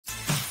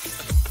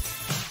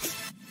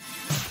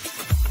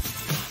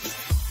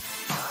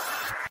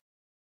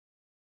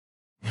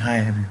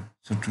everyone.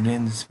 So today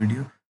in this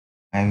video,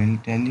 I will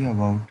tell you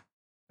about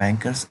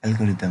Banker's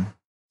algorithm.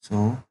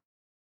 So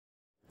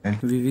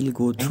let's We will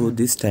go through begin.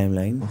 this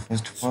timeline. So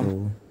first of all,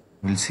 So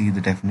we'll see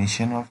the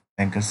definition of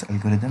Banker's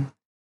algorithm.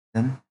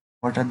 Then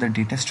what are the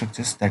data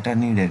structures that are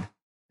needed?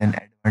 Then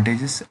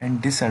advantages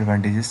and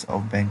disadvantages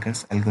of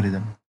Banker's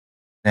algorithm.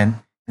 Then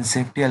in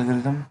safety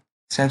algorithm,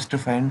 steps to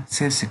find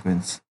safe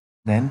sequence.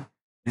 Then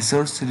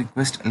resource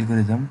request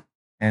algorithm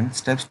and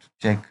steps to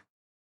check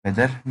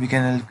whether we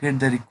can allocate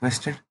the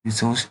requested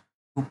resource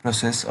to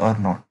process or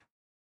not.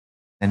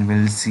 Then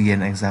we'll see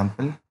an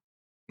example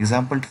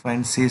to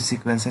find safe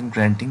sequence and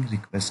granting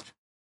request.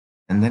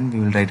 And then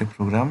we will write a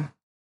program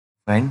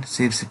to find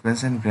safe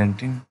sequence and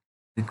granting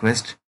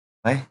request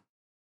by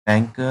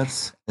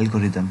Banker's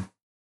algorithm.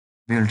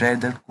 We will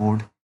write that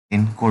code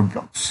in code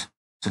blocks.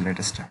 So let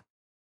us start.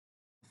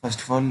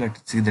 First of all,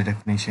 let's see the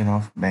definition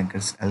of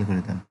Banker's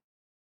algorithm.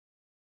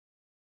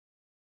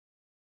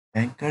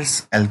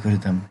 Banker's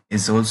algorithm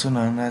is also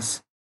known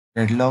as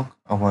deadlock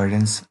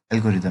avoidance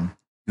algorithm,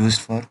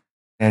 used for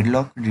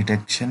deadlock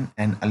detection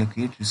and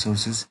allocate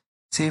resources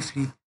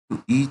safely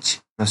to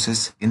each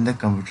process in the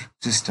computer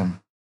system.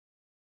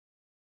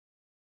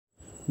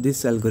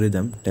 this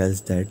algorithm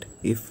tells that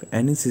if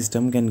any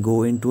system can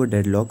go into a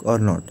deadlock or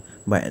not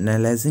by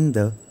analyzing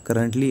the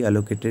currently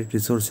allocated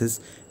resources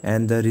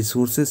and the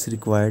resources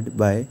required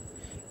by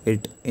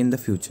it in the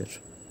future.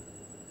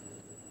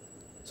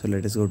 So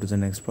let us go to the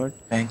next part.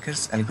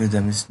 Banker's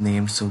algorithm is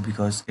named so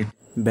because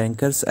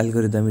Banker's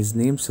algorithm is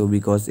named so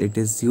because it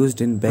is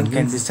used in loan banking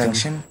can be system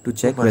sanctioned to to a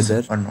check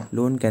whether person or not,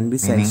 loan can be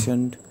meaning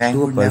sanctioned bank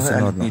to a would never person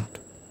or allocate not.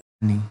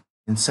 money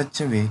in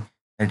such a way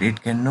that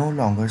it can no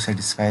longer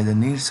satisfy the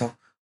needs of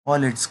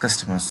all its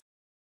customers.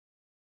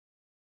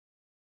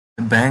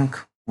 The bank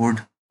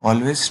would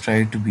always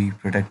try to be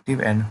productive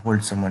and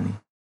hold some money.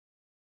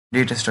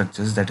 Data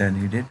structures that are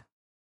needed.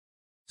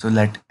 So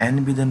let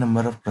n be the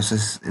number of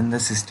processes in the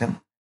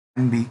system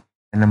and be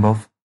the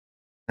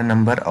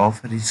number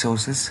of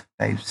resources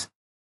types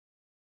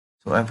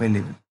so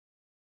available.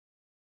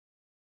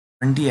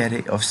 20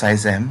 array of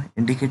size m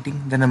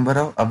indicating the number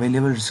of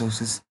available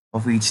resources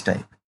of each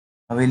type.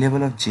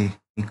 Available of j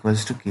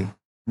equals to k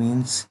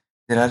means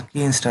there are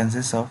k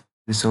instances of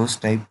resource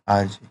type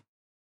rj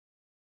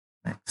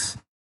max.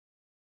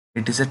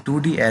 It is a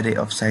 2D array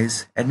of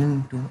size n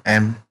into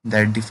m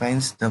that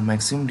defines the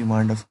maximum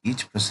demand of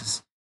each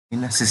process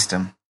in a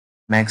system.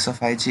 Max of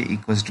ij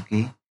equals to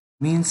k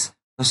means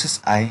process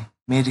I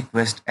may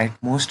request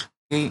at most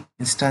k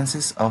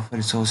instances of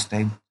resource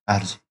type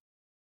rj.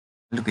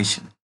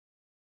 Allocation.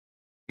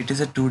 It is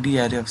a 2D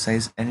array of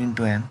size n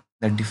into m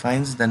that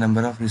defines the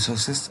number of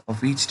resources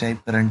of each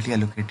type currently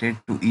allocated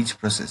to each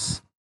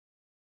process.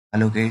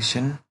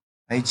 Allocation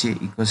ij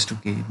equals to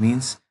k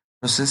means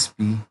process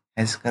P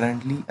has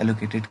currently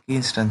allocated k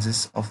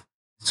instances of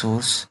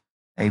resource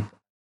type.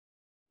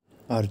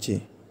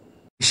 RJ.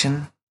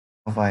 Allocation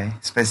of I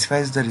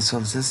specifies the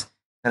resources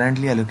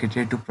currently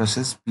allocated to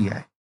process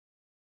Pi.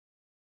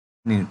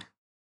 Need.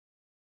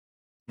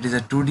 It is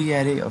a 2D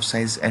array of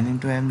size n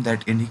into m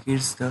that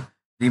indicates the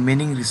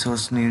remaining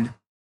resource need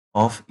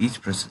of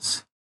each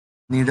process.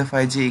 Need of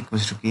ij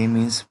equals to k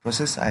means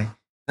process I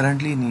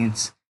currently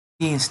needs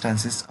k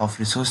instances of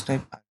resource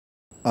type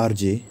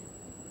RJ.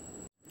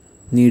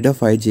 Need of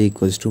ij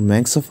equals to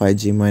max of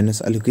ij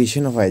minus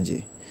allocation of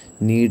ij.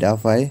 Need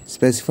of I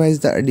specifies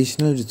the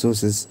additional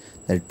resources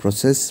that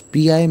process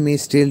Pi may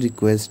still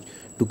request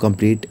to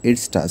complete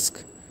its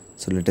task.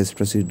 So let us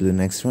proceed to the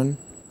next one.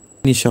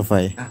 Finish of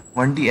I.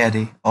 1D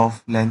array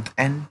of length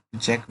n to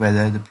check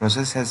whether the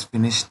process has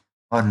finished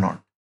or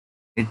not.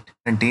 It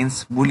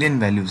contains boolean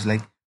values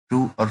like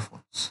true or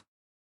false.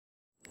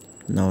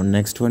 Now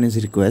next one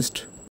is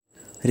request.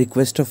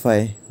 Request of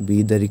I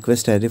be the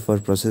request array for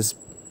process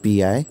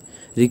Pi.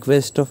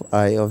 Request of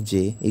I of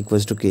j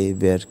equals to k,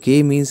 where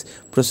k means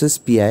process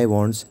Pi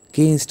wants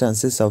k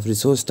instances of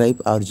resource type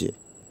rj.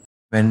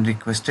 When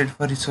requested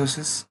for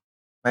resources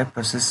by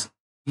process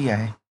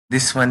Pi,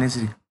 this one is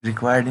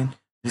required in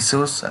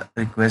resource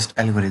request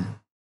algorithm.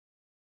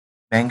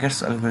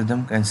 Banker's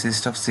algorithm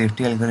consists of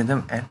safety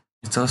algorithm and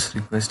resource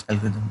request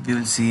algorithm. We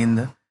will see in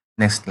the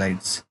next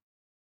slides.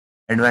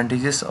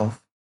 Advantages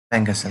of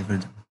Banker's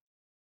algorithm.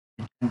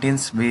 It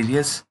contains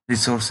various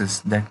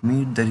resources that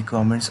meet the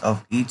requirements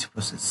of each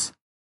process.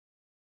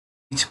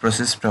 Each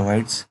process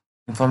provides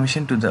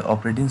information to the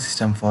operating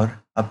system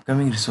for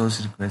upcoming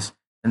resource requests,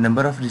 the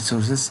number of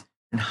resources,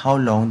 and how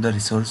long the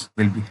resource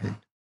will be held.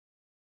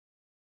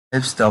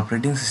 Helps the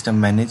operating system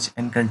manage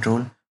and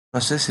control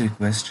process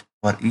requests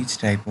for each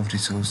type of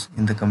resource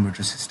in the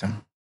computer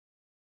system.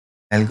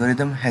 The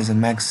algorithm has a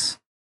max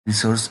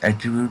resource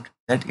attribute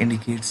that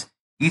indicates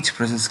each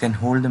process can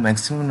hold the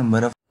maximum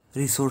number of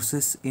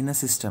Resources in a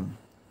system.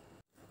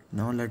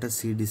 Now let us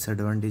see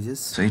disadvantages.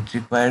 So it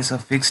requires a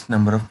fixed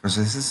number of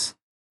processes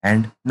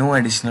and no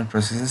additional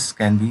processes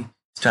can be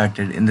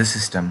started in the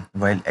system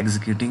while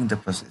executing the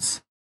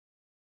process.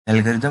 The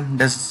algorithm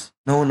does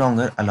no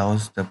longer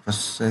allows the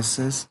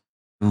processes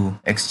to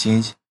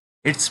exchange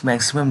its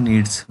maximum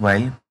needs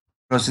while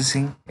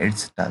processing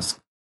its task.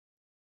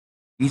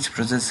 Each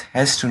process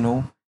has to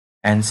know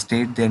and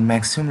state their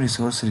maximum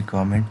resource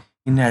requirement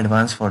in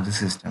advance for the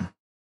system.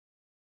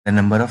 The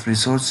number of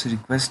resource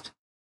requests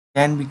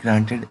can be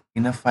granted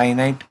in a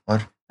finite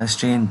or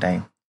constrained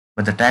time,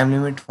 but the time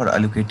limit for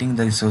allocating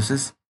the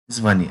resources is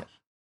 1 year.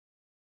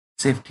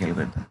 Safety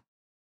algorithm.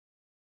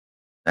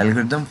 The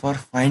algorithm for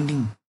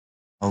finding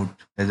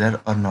out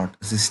whether or not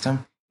a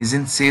system is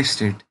in safe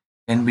state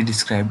can be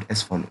described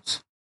as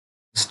follows.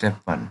 Step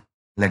 1.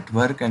 Let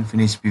work and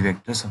finish be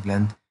vectors of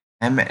length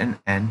m and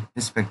n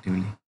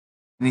respectively.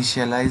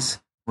 Initialize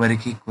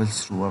work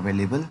equals to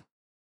available.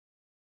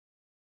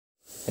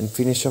 And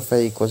finish of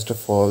I equals to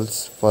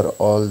false for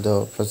all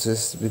the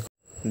process,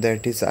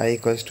 that is I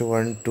equals to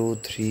 1, 2,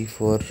 3,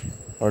 4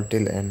 or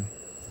till n.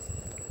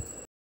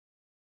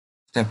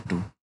 Step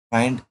 2.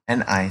 Find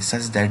an I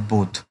such that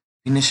both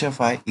finish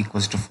of I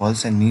equals to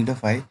false and need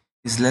of I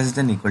is less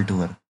than equal to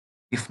work.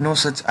 If no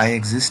such I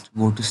exists,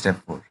 go to step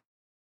 4.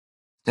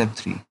 Step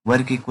 3.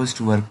 Work equals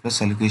to work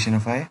plus allocation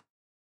of I.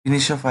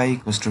 Finish of I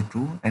equals to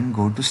true and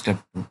go to step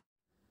 2.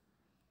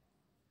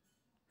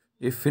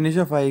 If finish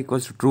of I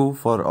equals to true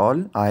for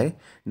all I,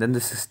 then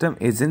the system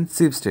is in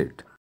safe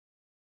state.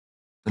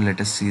 So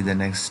let us see the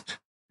next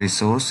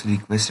resource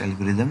request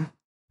algorithm.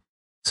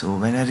 So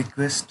when a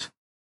request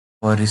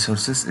for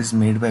resources is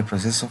made by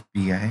process of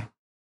PI,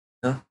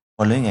 the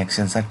following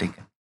actions are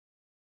taken.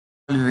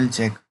 We will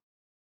check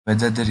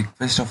whether the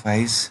request of I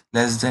is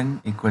less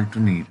than equal to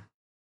need.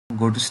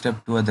 Go to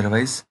step 2,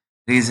 otherwise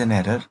raise an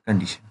error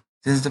condition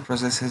since the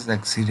process has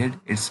exceeded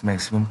its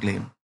maximum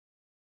claim.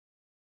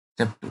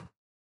 Step 2.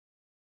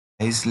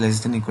 I is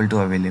less than equal to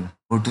available.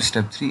 Go to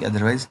step 3,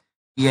 otherwise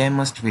PI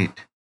must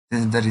wait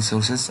since the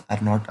resources are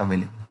not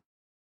available.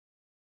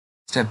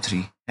 Step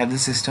 3. Have the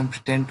system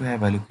pretend to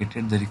have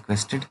allocated the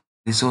requested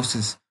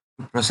resources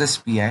to process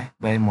PI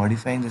by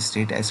modifying the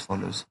state as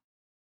follows.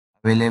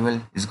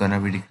 Available is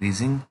gonna be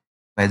decreasing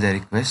by the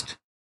request.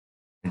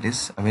 It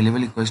is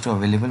available equals to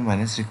available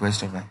minus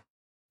request of I.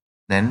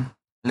 Then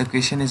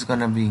allocation is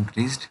gonna be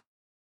increased.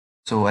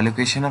 So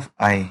allocation of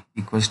I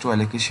equals to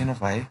allocation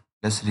of I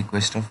plus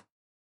request of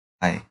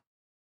I.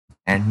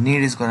 And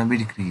need is gonna be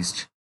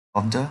decreased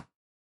of the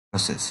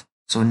process.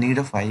 So need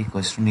of I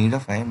equals to need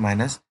of I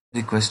minus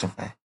request of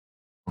I.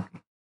 Okay.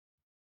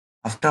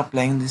 After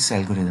applying this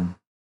algorithm,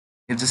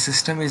 if the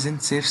system is in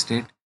safe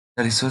state,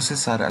 the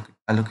resources are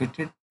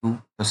allocated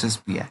to process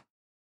PI.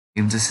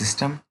 If the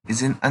system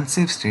is in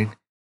unsafe state,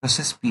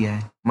 process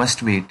PI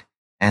must wait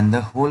and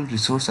the whole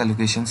resource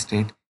allocation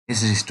state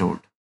is restored.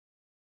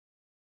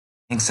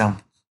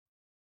 Examples.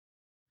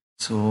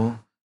 So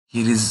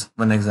here is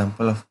one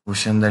example of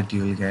question that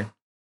you will get.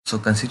 So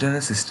consider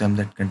a system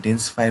that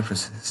contains 5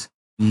 processes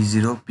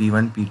P0,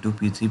 P1, P2,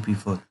 P3,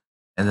 P4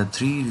 and the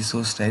 3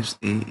 resource types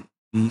A,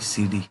 B,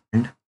 C, D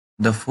and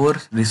the 4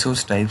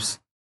 resource types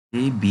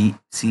A, B,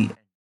 C.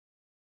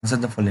 Answer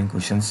the following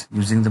questions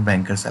using the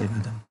Banker's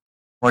algorithm.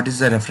 What is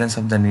the reference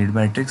of the need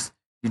matrix?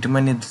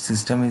 Determine if the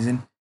system is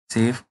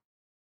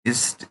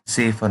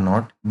safe or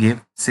not.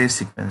 Give safe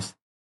sequence.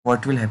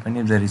 What will happen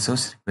if the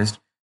resource request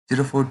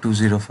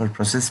 0420 for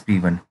process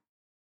P1?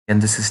 Can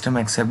the system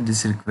accept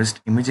this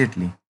request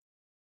immediately?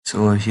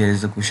 So here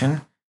is the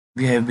question.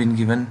 We have been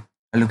given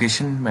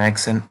allocation,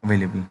 max and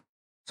available.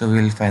 So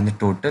we will find the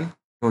total.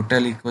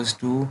 Total equals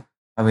to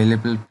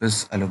available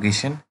plus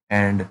allocation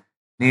and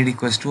need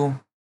equals to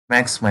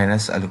max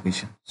minus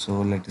allocation.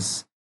 So let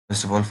us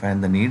first of all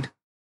find the need.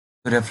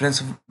 The reference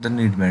of the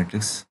need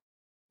matrix.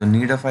 So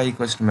need of I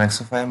equals to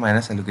max of I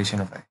minus allocation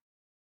of I.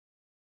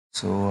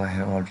 So I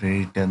have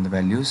already written the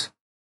values.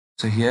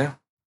 So here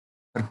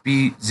for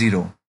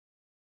P0,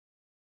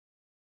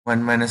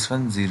 1 minus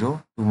 1,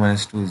 0, 2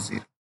 minus 2 is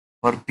 0.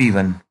 For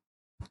P1,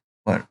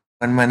 1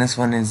 minus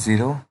 1 is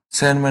 0,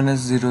 7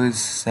 minus 0 is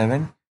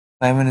 7,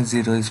 5 minus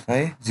 0 is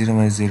 5, 0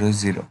 minus 0 is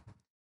 0.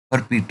 For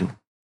P2,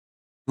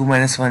 2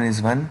 minus 1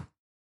 is 1,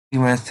 3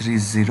 minus 3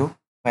 is 0,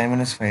 5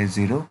 minus 5 is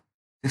 0,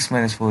 6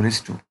 minus 4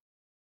 is 2.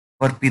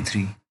 For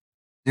P3,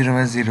 0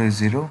 minus 0 is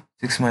 0,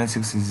 6 minus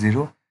 6 is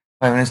 0,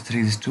 5 minus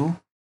 3 is 2, 2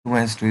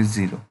 minus 2 is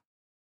 0.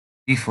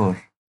 P4,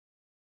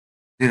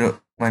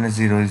 0 minus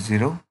 0 is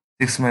 0,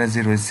 6 minus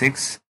 0 is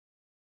 6,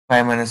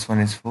 5 minus 1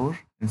 is 4,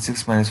 and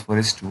 6 minus 4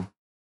 is 2.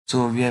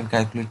 So we have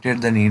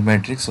calculated the need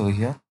matrix over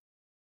here.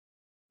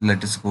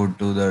 Let us go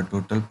to the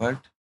total part.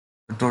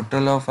 The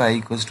total of I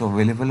equals to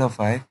available of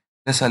I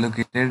plus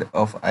allocated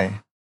of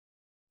I.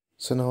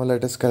 So now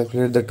let us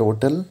calculate the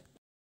total.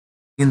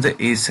 In the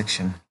A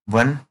section,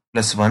 1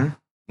 plus 1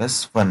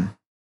 plus 1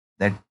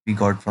 that we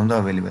got from the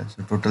available.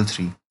 So total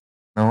 3.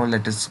 Now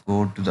let us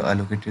go to the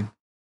allocated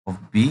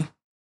of B.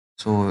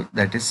 So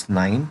that is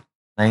 9.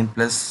 9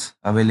 plus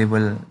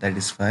available, that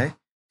is 5.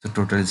 So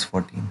total is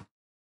 14.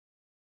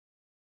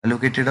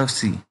 Allocated of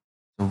C.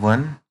 So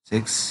 1,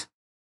 6,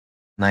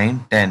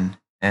 9, 10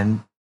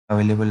 and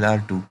available are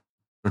 2.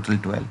 Total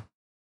 12.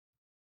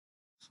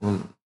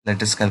 So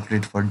let us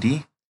calculate for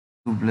D.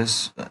 2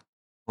 plus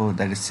 4,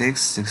 that is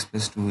 6. 6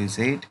 plus 2 is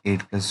 8.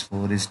 8 plus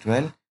 4 is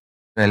 12.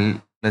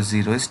 12 plus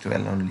 0 is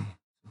 12 only.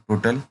 So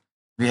total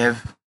we have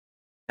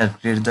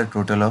calculated the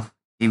total of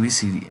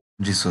ABCD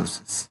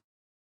resources.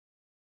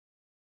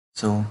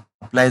 So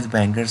apply the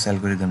banker's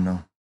algorithm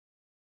now.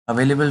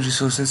 Available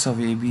resources of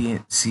A, B,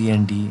 C,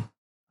 and D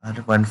are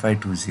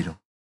 1520.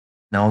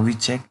 Now we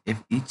check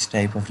if each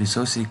type of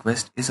resource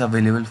request is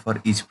available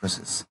for each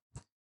process.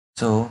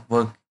 So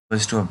work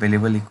equals to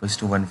available equals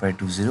to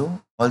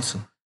 1520.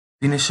 Also,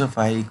 finish of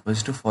I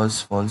equals to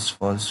false, false,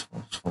 false,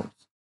 false,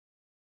 false.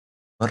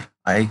 Or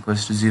I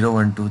equals to 0,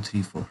 1, 2,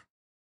 3, 4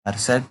 are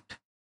set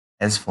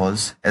as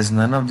false as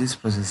none of these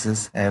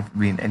processes have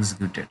been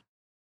executed.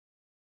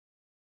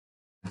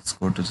 Let's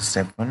go to the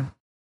step 1.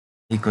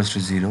 Equals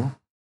to 0.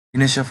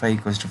 Finish of I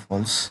equals to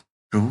false,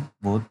 true,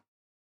 both.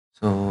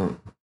 So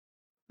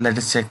let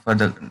us check for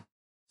the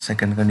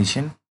second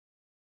condition.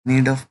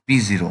 Need of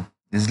P0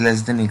 is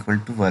less than equal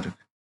to work.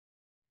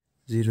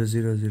 0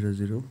 0 0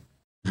 0.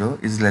 0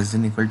 is less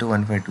than equal to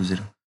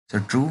 1520. So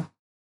true.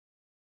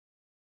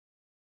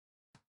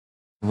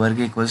 Work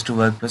equals to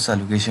work plus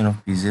allocation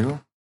of P0.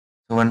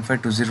 So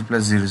 1520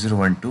 plus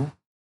 0012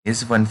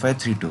 is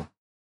 1532.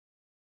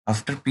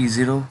 After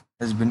P0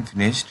 has been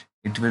finished,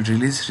 it will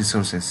release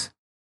resources.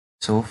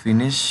 So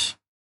finish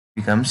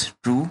becomes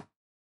true,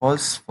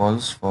 false,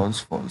 false, false,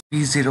 false.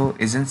 P0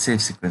 is in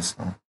safe sequence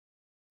now.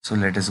 So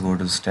let us go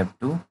to step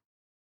 2.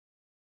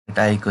 Let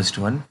I equals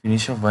to 1,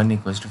 finish of 1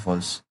 equals to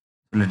false.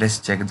 So let us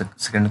check the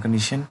second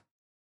condition.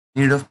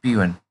 Need of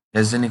P1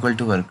 less than equal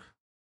to work.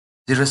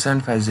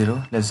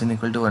 0750 less than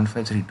equal to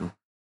 1532.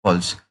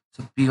 False.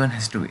 So P1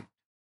 has to wait.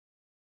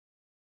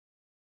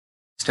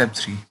 Step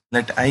 3.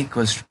 Let I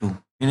equals to 2.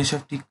 Finish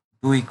of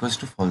T2 equals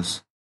to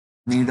false.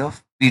 Need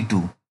of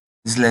P2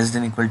 is less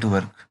than equal to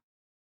work.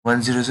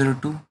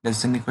 1002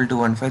 less than equal to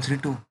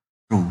 1532.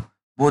 True.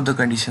 Both the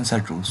conditions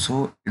are true.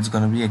 So it's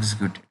gonna be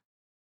executed.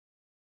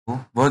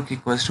 So work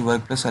equals to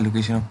work plus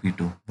allocation of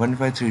P2.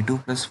 1532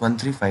 plus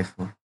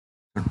 1354.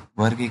 So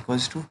work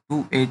equals to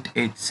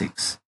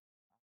 2886.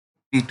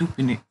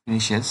 P2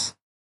 finishes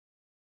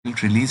will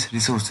release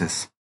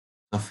resources.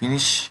 So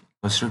finish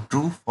equals to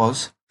true,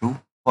 false,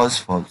 false,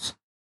 false.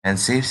 And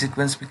save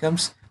sequence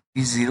becomes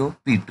P0,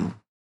 P2.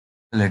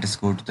 So let us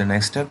go to the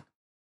next step.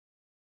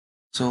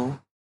 So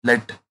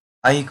let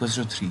I equals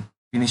to 3.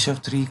 Finish of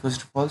 3 equals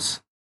to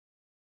false.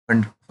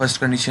 And first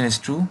condition is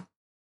true.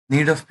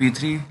 Need of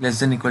P3 less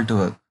than equal to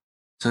work.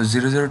 So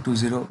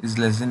 0020 is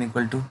less than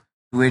equal to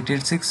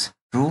 2886.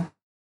 True.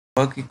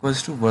 Work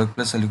equals to work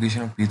plus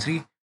allocation of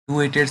P3.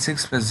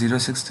 2886 plus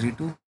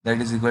 0632, that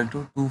is equal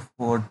to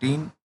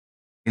 214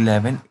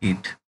 11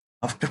 8.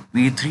 After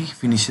P3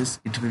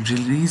 finishes, it will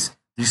release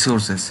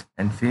resources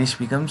and finish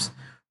becomes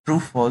true,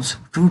 false,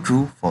 true,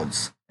 true,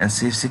 false. And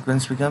save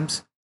sequence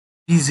becomes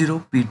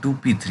P0,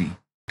 P2, P3.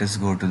 Let's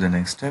go to the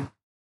next step.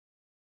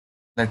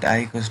 Let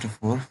I equals to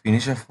 4,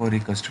 finish of 4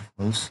 equals to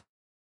false.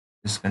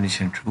 This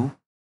condition true.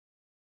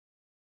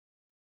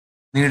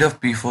 Need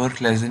of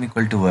P4 less than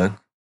equal to work.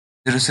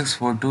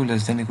 0642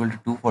 less than equal to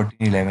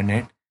 214 11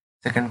 8.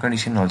 Second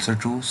condition also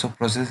true. So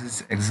process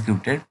is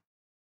executed.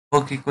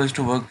 Work equals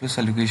to work plus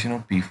allocation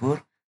of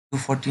P4.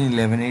 214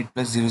 11 8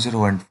 plus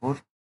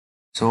 0014.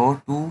 So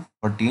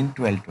 214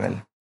 12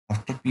 12.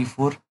 After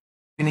P4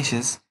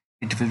 finishes,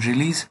 it will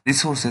release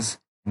resources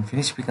and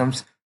finish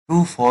becomes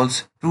true,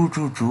 false, true,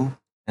 true, true.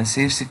 And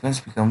save sequence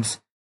becomes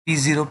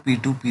P0,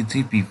 P2,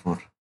 P3, P4.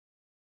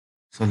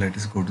 So let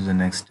us go to the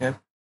next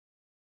step.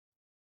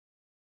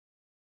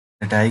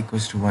 Let I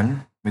equals to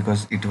 1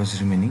 because it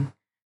was remaining.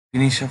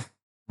 Finish of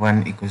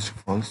 1 equals to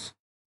false.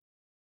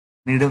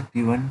 Need of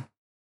P1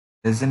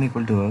 less than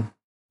equal to work.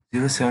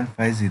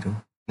 0750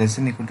 less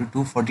than equal to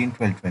 214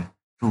 12 12.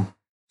 True.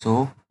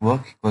 So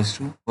work equals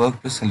to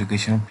work plus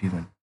allocation of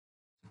P1.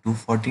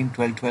 214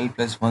 12 12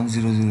 plus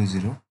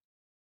 1000,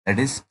 that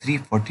is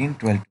 314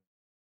 12.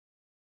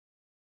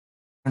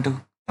 Want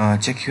to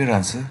check your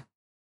answer.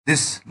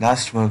 This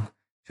last work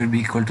should be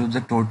equal to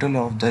the total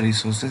of the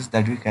resources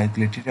that we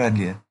calculated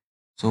earlier.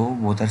 So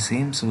both are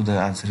same, so the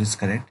answer is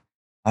correct.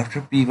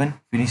 After P1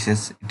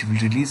 finishes, it will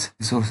release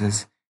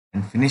resources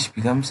and finish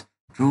becomes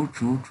true,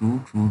 true,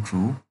 true, true,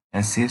 true,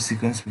 and save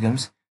sequence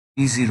becomes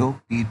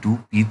P0,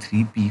 P2,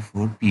 P3,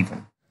 P4,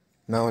 P1.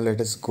 Now let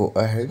us go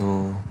ahead.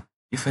 So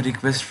if a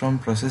request from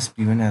process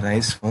P1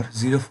 arrives for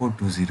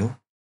 0420,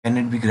 can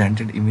it be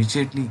granted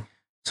immediately?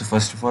 So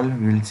first of all,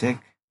 we will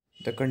check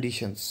The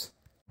conditions.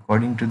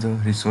 according to the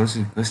resource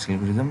request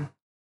algorithm.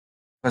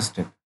 First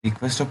step,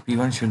 request of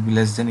P1 should be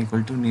less than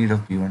equal to need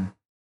of P1.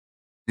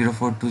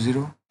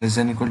 0420 less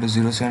than equal to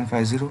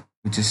 0750,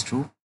 which is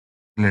true.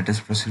 Let us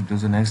proceed to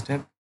the next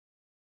step.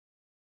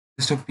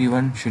 Request of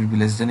P1 should be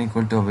less than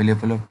equal to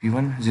available of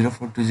P1.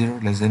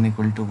 0420 less than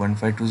equal to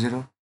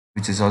 1520,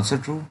 which is also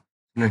true.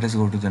 Let us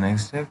go to the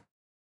next step.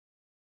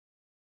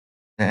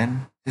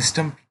 Then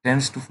system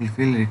pretends to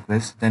fulfill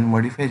request, then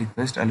modify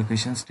request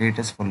allocation state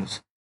as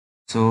follows.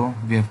 So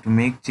we have to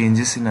make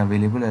changes in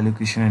available,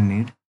 allocation and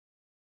need.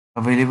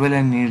 Available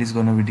and need is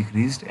going to be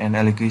decreased and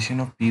allocation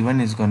of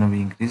P1 is going to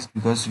be increased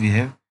because we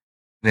have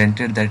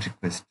granted that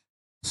request.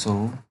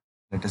 So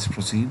let us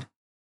proceed.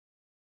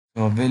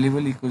 So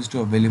available equals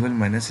to available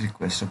minus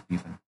request of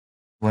P1.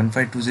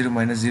 1520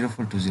 minus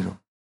 0420.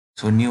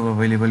 So new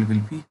available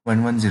will be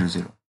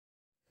 1100.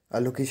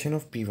 Allocation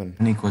of P1.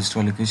 And equals to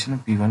allocation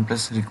of P1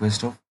 plus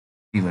request of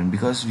P1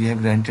 because we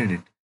have granted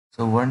it.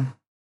 So 1000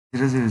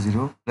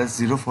 plus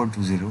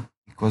 0420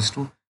 equals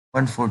to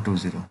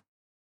 1420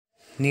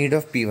 Need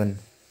of P1.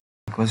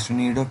 equals to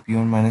need of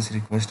P1 minus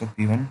request of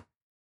P1.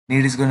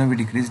 Need is going to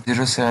be decreased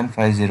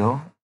 0750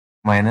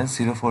 minus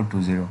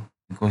 0420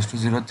 equals to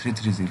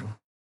 0330.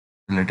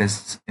 Let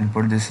us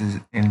input this is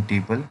in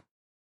table.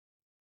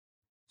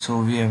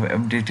 So we have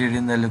updated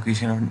in the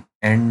location of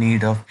and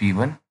need of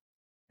P1,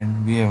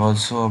 and we have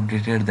also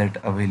updated that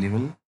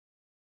available.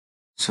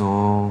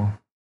 So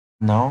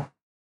now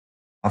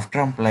after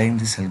applying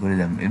this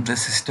algorithm, if the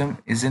system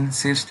is in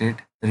safe state,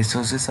 the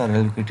resources are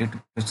allocated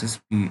to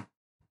process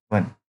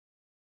P1.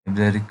 If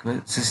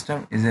the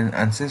system is in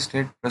unsafe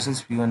state,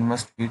 process P1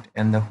 must quit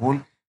and the whole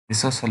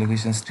resource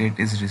allocation state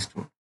is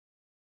restored.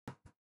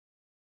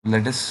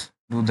 Let us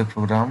do the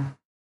program.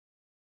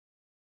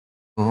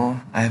 So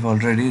I have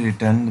already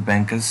written the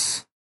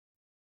bankers.c.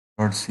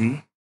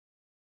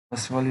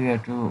 First of all, we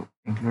have to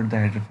include the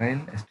header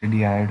file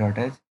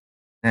stdir.h,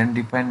 then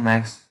define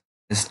max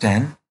is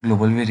 10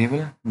 global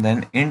variable,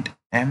 then int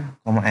m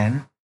comma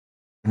n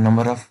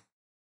number of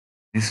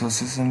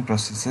resources and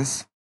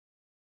processes,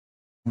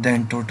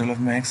 then total of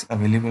max,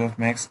 available of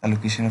max,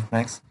 allocation of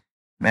max,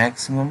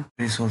 maximum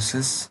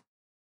resources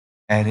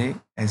array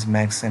as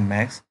max and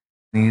max,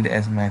 need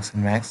as max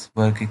and max,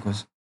 work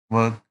equals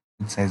work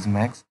with size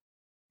max,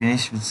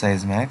 finish with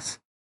size max,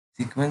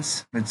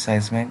 sequence with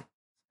size max,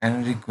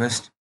 and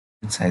request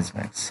with size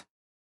max.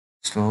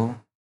 So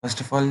first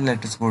of all,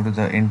 let us go to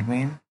the int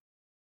main,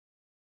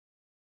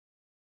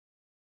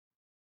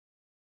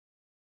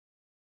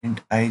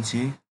 int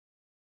ij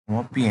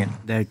comma pn.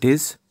 That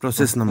is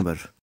process number.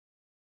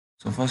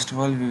 So first of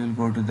all, we will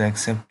go to the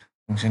accept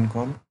function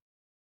call.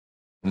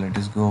 So let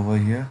us go over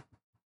here.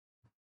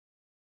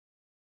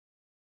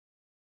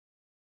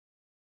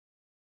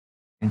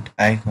 Int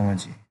I comma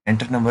j.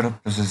 Enter number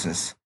of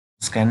processes.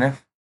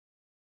 Scanf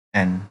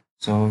n.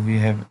 So we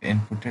have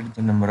inputted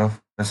the number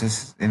of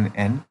processes in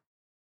n.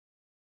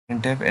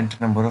 Printf enter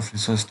number of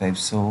resource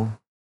types. So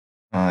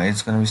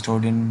it's going to be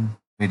stored in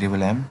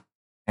variable m.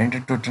 Enter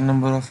total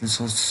number of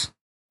resource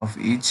of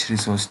each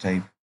resource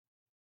type.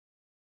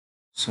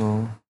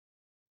 So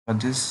for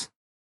this,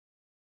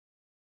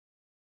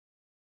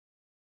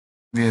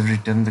 we have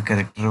written the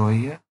character over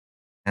here,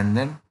 and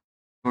then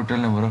total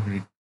number of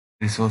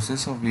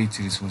resources of each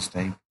resource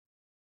type.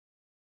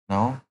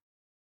 Now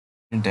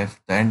printf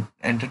the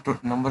enter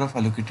number of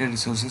allocated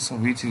resources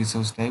of each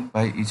resource type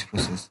by each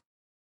process.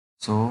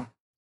 So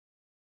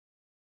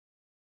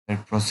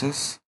that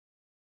process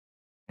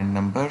and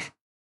number,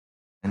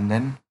 and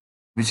then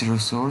which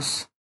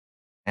resource,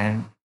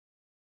 and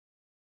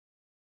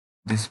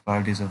this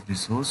part is of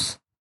resource,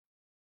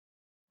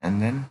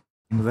 and then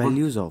input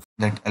Values of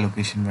that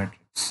allocation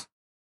matrix.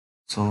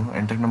 So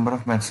enter number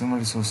of maximum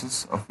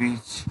resources of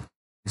each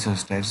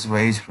resource types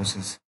by each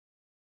process.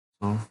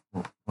 So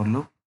for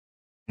loop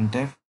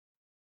printf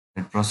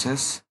that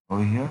process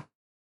over here,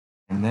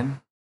 and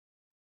then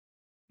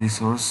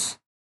resource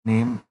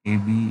name A,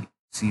 B,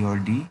 C or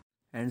D,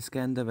 and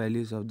scan the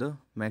values of the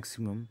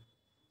maximum.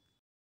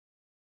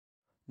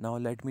 Now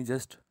let me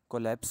just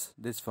collapse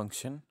this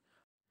function.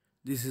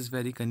 This is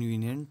very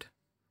convenient.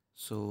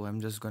 So I'm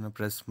just gonna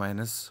press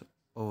minus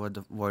over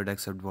the void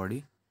accept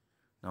body.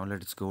 Now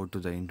let's go to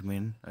the int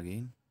main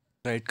again.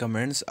 Write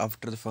comments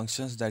after the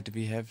functions that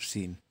we have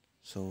seen.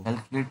 So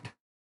calculate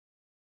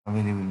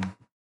available.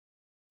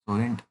 So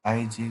int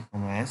ij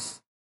comma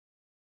s,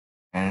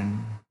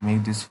 and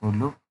make this for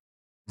loop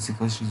is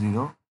equals to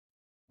 0.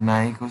 When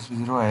I equals to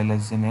 0, I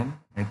less than n,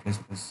 I plus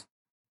plus.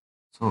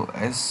 So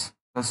s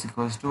plus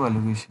equals to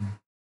allocation,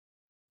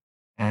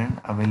 and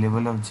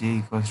available of j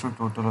equals to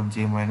total of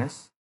j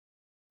minus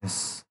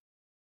s.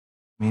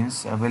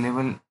 Means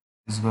available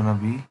is gonna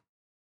be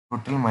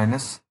total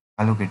minus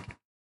allocated.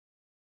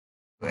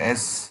 So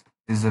s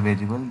is the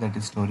variable that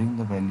is storing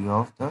the value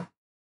of the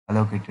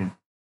allocated.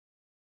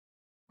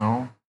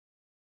 Now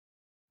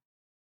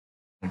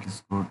let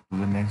us go to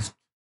the next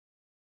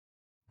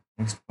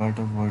part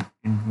of what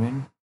int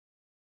main.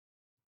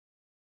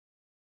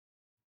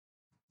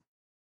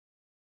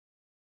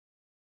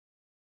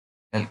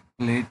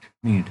 Calculate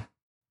need.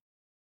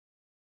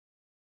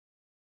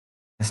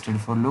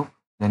 Nested for loop,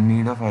 the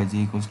need of ij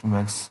equals to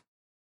max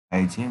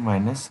ij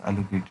minus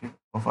allocated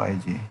of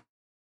ij.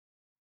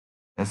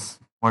 That's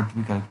what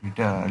we calculated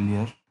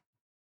earlier.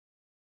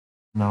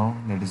 Now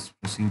let us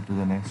proceed to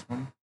the next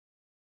one.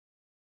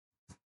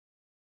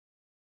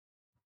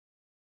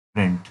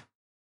 Print.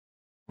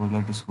 So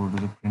let us go to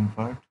the print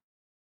part.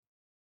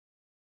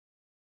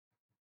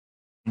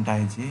 Int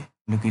ij,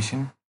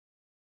 location,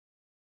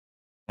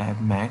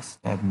 tab max,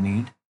 tab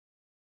need,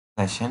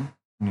 session,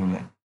 new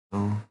line.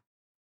 So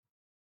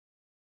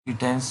 3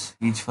 times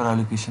each for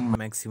allocation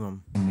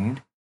maximum.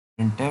 need.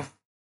 Printf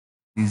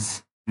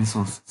is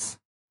resources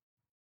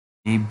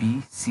A,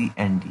 B, C,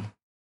 and D.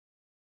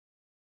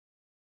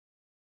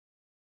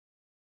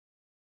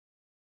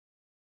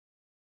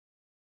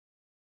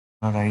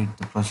 Now write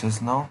the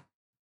process now.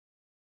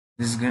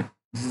 This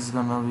is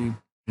gonna be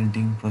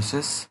printing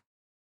process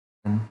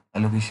and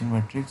allocation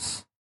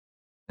matrix,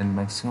 then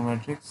maximum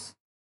matrix,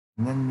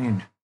 and then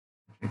need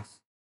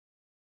matrix.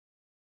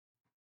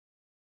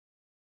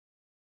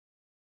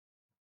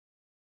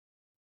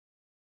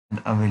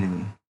 And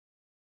available.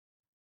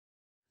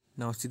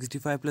 Now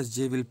 65 plus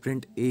j will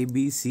print A,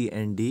 B, C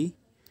and D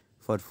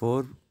for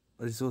 4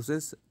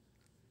 resources,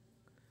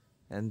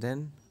 and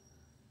then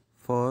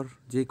for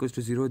j equals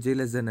to 0, j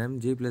less than m,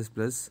 j plus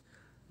plus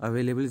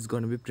available is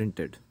going to be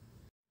printed.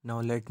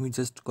 Now let me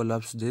just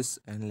collapse this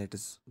and let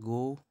us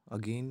go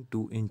again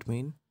to int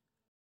main.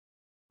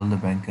 Call the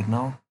banker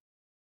now.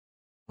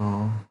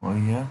 So over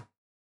here,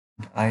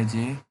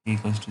 ij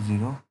equals to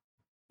 0,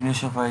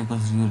 finish of I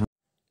equals 0,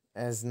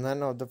 As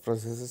none of the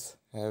processes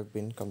have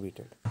been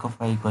completed. of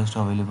I equals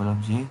to available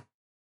of j.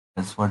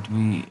 That's what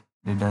we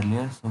did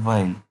earlier. So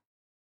while,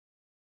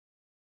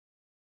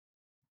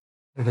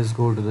 let us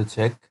go to the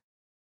check.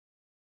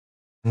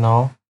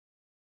 Now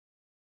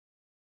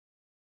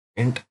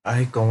int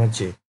I comma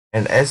j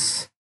and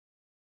s,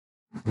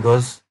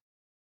 because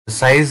the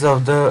size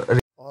of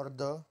the Or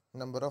the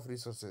number of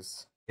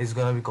resources is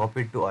gonna be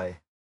copied to I.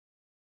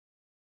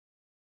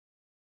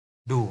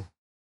 Do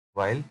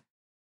while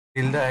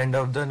till the end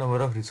of the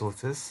number of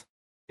resources,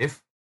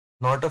 if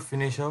not a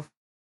finish of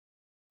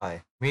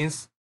I,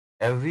 means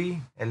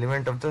every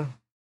element of the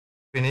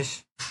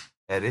finish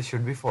array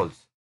should be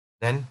false.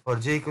 Then for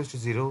j equals to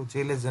 0,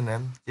 j less than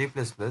m, j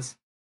plus plus,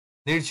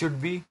 need should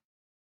be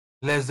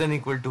less than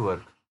equal to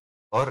work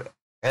or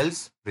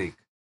else break.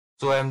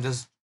 So I am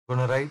just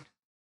gonna write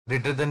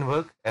greater than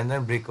work and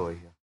then break over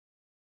here.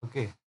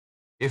 Okay.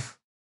 If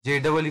j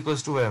double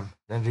equals to m,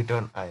 then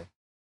return I.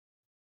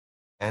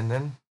 And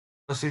then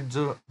proceed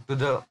to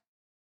the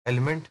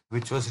element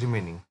which was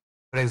remaining.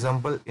 For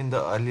example, in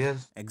the earlier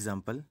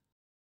example,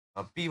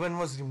 P1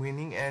 was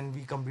remaining and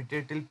we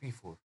completed till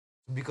P4.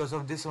 Because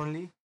of this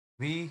only,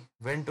 we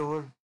went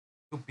over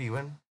to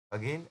P1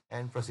 again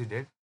and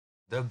proceeded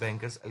the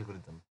banker's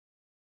algorithm.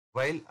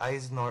 While I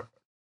is not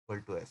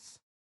equal to S.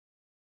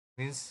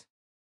 Means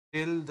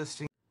till the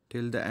string.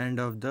 till the end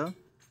of the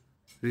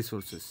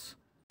resources.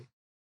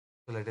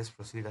 So let us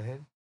proceed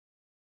ahead.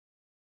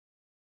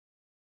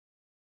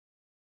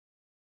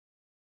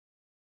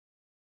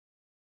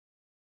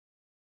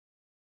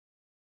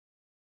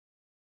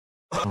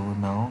 So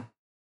now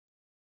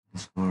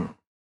let's go to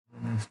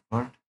the next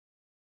part.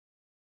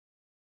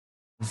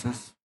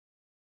 Process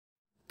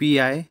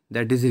PI,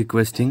 that is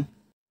requesting,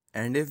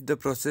 and if the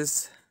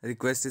process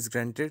request is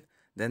granted,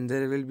 then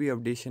there will be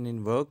updation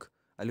in work,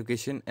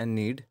 allocation and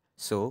need.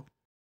 So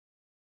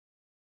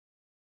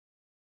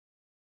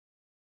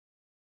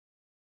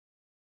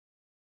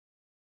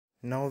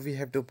now we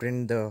have to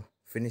print the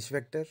finish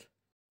vector.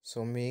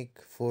 So make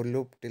for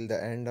loop till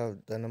the end of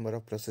the number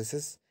of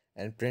processes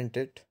and print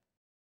it.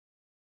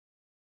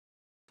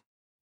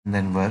 and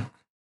then work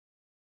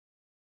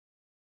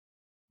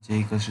j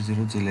equals to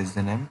 0, j less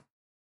than m,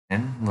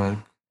 and work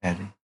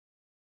array.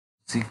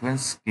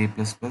 Sequence k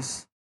plus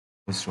plus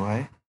equals to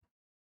I.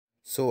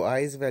 So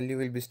i's value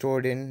will be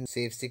stored in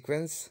save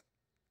sequence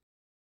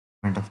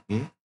Of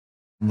k,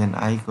 and then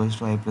I equals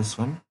to I plus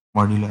 1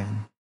 modulo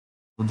n,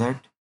 so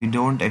that we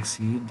don't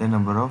exceed the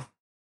number of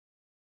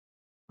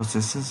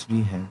processes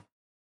we have.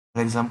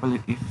 For example,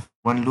 if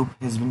one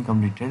loop has been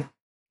completed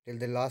till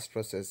the last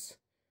process,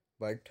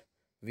 but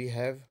we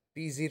have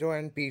P0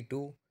 and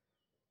P2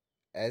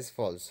 as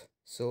false.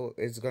 So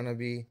it's gonna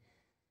be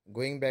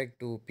going back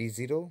to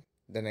P0,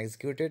 then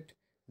execute it,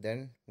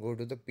 then go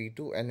to the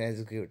P2 and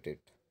execute it.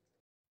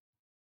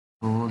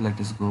 so let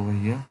us go over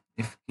here.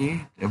 If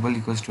k double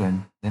equals to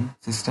n, then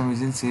system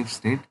is in safe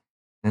state,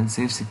 then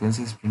save sequence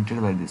is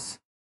printed by this.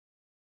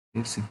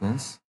 Save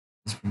sequence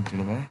is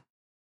printed by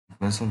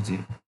sequence of j.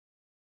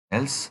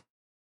 Else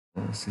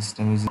the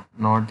system is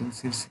not in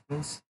safe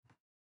sequence.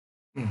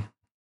 Okay,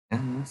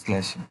 and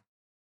slash n.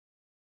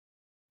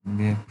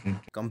 We have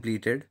printed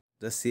Completed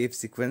the save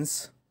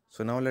sequence.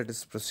 So now let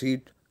us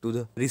proceed to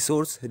the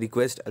resource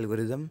request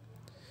algorithm.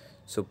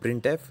 So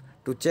printf,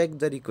 to check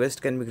the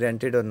request can be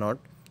granted or not,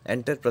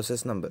 enter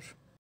process number.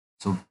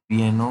 so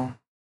PNO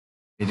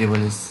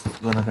variable is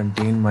gonna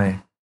contain my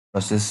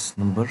process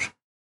number,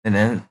 then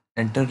I'll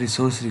enter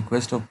resource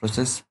request of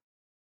process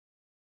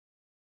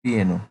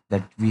PNO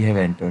that we have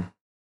entered.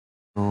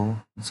 So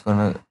it's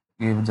gonna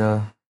give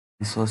the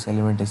resource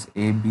element as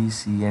A, B,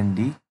 C, and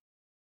D,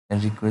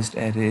 and request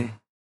array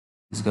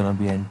is gonna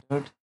be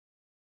entered.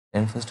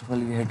 And first of all,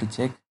 we have to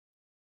check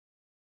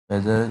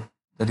whether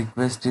the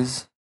request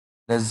is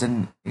less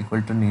than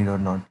equal to need or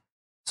not.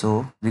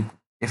 So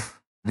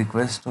if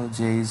request of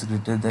J is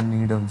greater than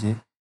need of J,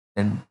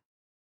 then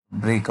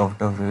break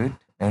out of it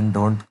and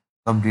don't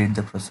complete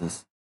the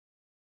process.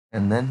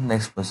 And then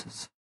next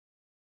process.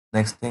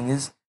 Next thing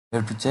is we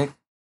have to check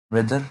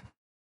whether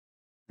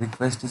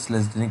request is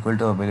less than equal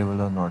to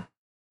available or not.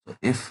 So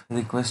if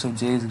request of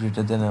J is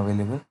greater than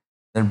available,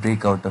 then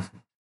break out of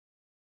it.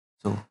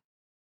 So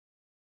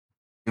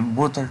if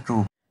both are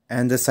true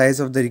And the size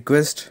of the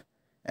request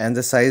and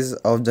the size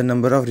of the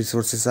number of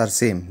resources are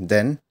same,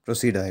 then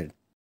proceed ahead.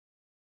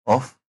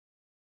 Of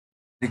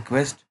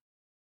request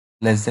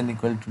less than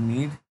equal to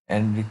need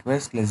and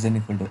request less than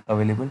equal to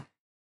available,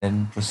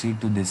 then proceed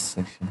to this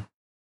section.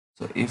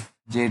 So if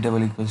j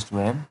double equals to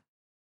m,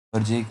 for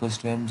j equals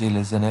to m, j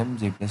less than m,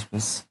 j plus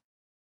plus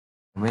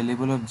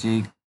available of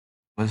j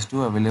equals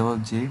to available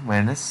of j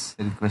minus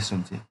request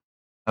of j.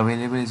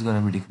 Available is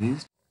going to be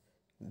decreased.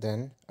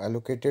 Then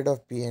allocated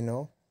of P and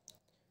O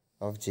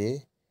of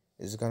j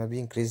is going to be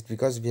increased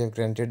because we have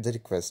granted the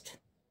request,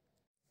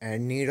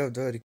 and need of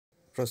the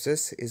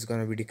process is going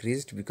to be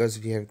decreased because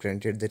we have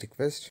granted the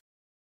request.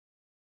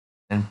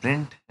 And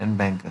print and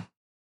banker.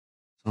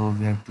 So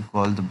we have to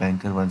call the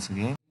banker once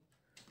again.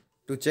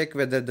 To check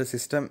whether the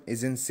system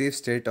is in safe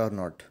state or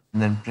not.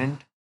 And then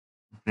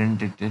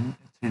print it in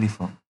 3D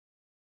form.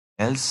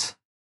 Else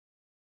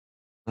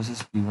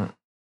process P1,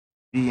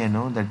 P and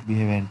O that we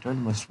have entered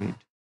must wait.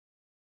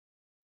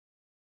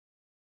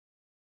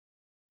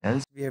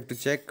 Else We have to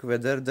check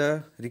whether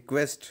the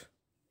request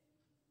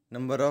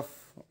number of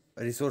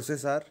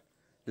resources are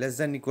less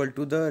than equal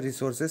to the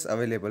resources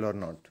available or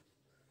not.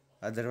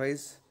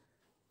 Otherwise,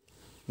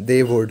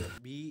 they would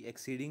be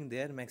exceeding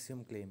their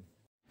maximum claim.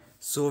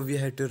 So we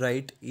had to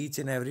write each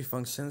and every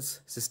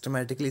functions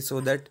systematically so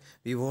that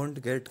we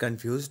won't get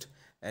confused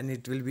and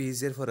it will be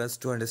easier for us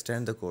to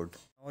understand the code.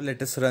 Now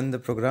let us run the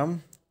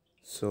program.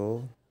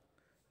 So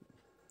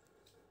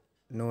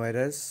no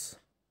errors.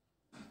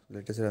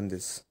 Let us run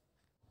this.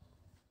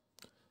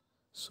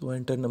 So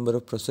enter number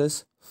of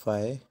process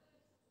 5.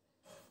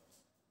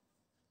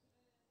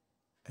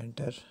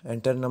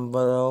 Enter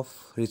number of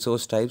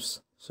resource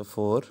types, so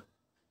 4.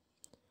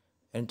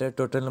 Enter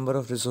total number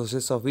of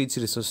resources of each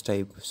resource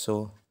type,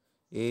 so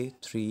A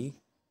 3,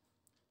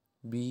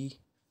 B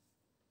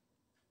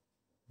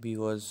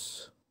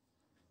was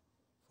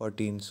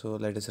 14, so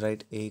let us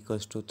write A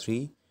equals to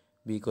 3,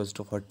 B equals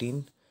to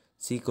 14,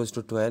 C equals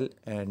to 12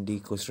 and D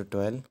equals to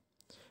 12.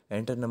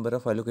 Enter number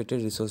of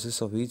allocated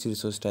resources of each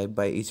resource type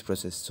by each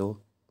process, so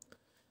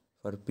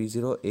for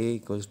P0 A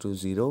equals to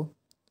 0,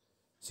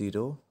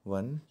 0,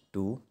 1,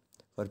 2.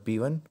 For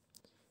P1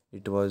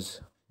 it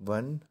was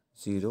 1,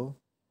 0,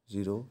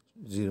 0,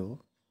 0.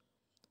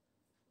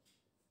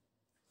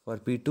 For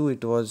P2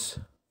 it was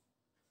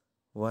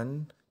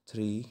 1,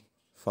 3,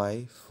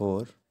 5,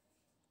 4.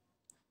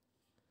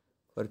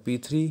 For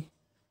P3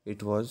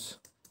 it was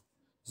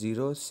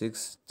 0,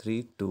 6,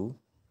 3, 2.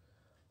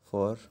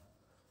 For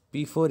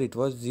P4 it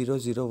was 0,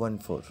 0, 1,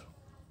 4.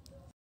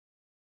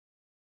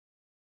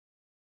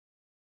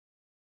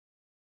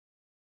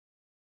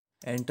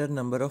 Enter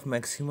number of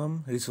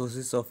maximum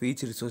resources of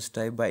each resource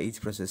type by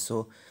each process.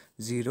 So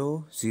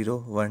 0, 0,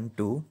 1,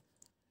 2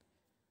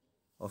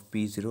 of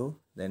P0.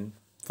 Then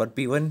for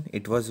P1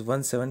 it was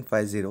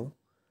 1750.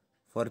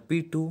 For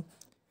P2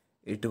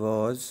 it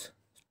was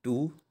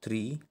 2,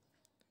 3,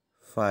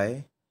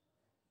 5,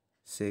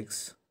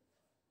 6.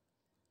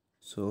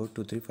 So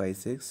 2, 3, 5,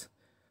 6.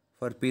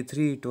 For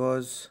P3 it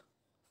was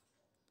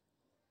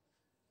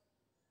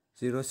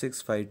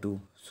 0652.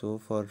 So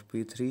for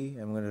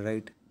P3 I'm going to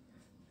write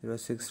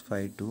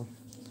 0652.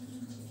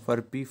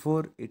 For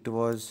P4 it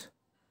was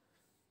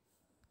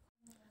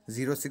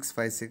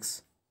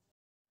 0656.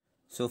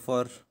 So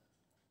for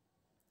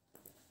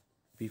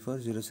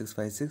P4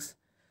 0656.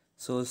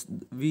 So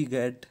we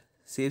get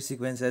save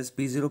sequence as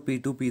P0,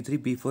 P2, P3,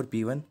 P4,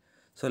 P1.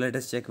 So let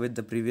us check with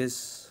the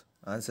previous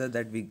answer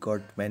that we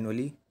got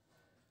manually.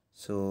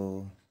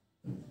 So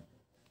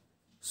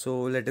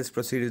let us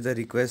proceed with the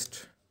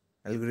request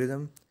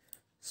algorithm.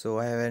 So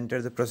I have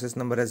entered the process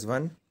number as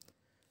 1.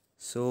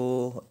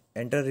 So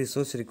enter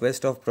resource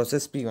request of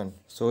process P1.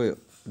 So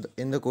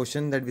in the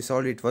question that we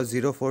solved it was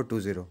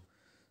 0420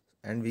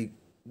 and we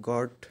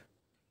got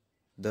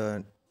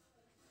the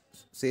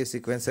save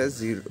sequence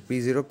as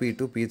P0, P2,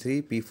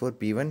 P3, P4,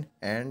 P1,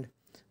 and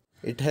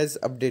it has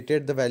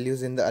updated the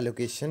values in the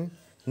allocation,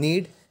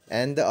 need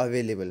and the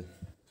available.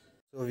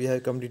 So we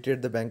have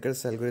completed the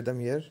banker's algorithm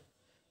here.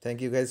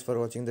 Thank you guys for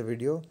watching the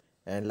video,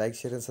 and like,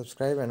 share and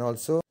subscribe, and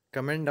also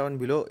comment down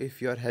below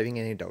if you are having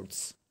any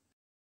doubts.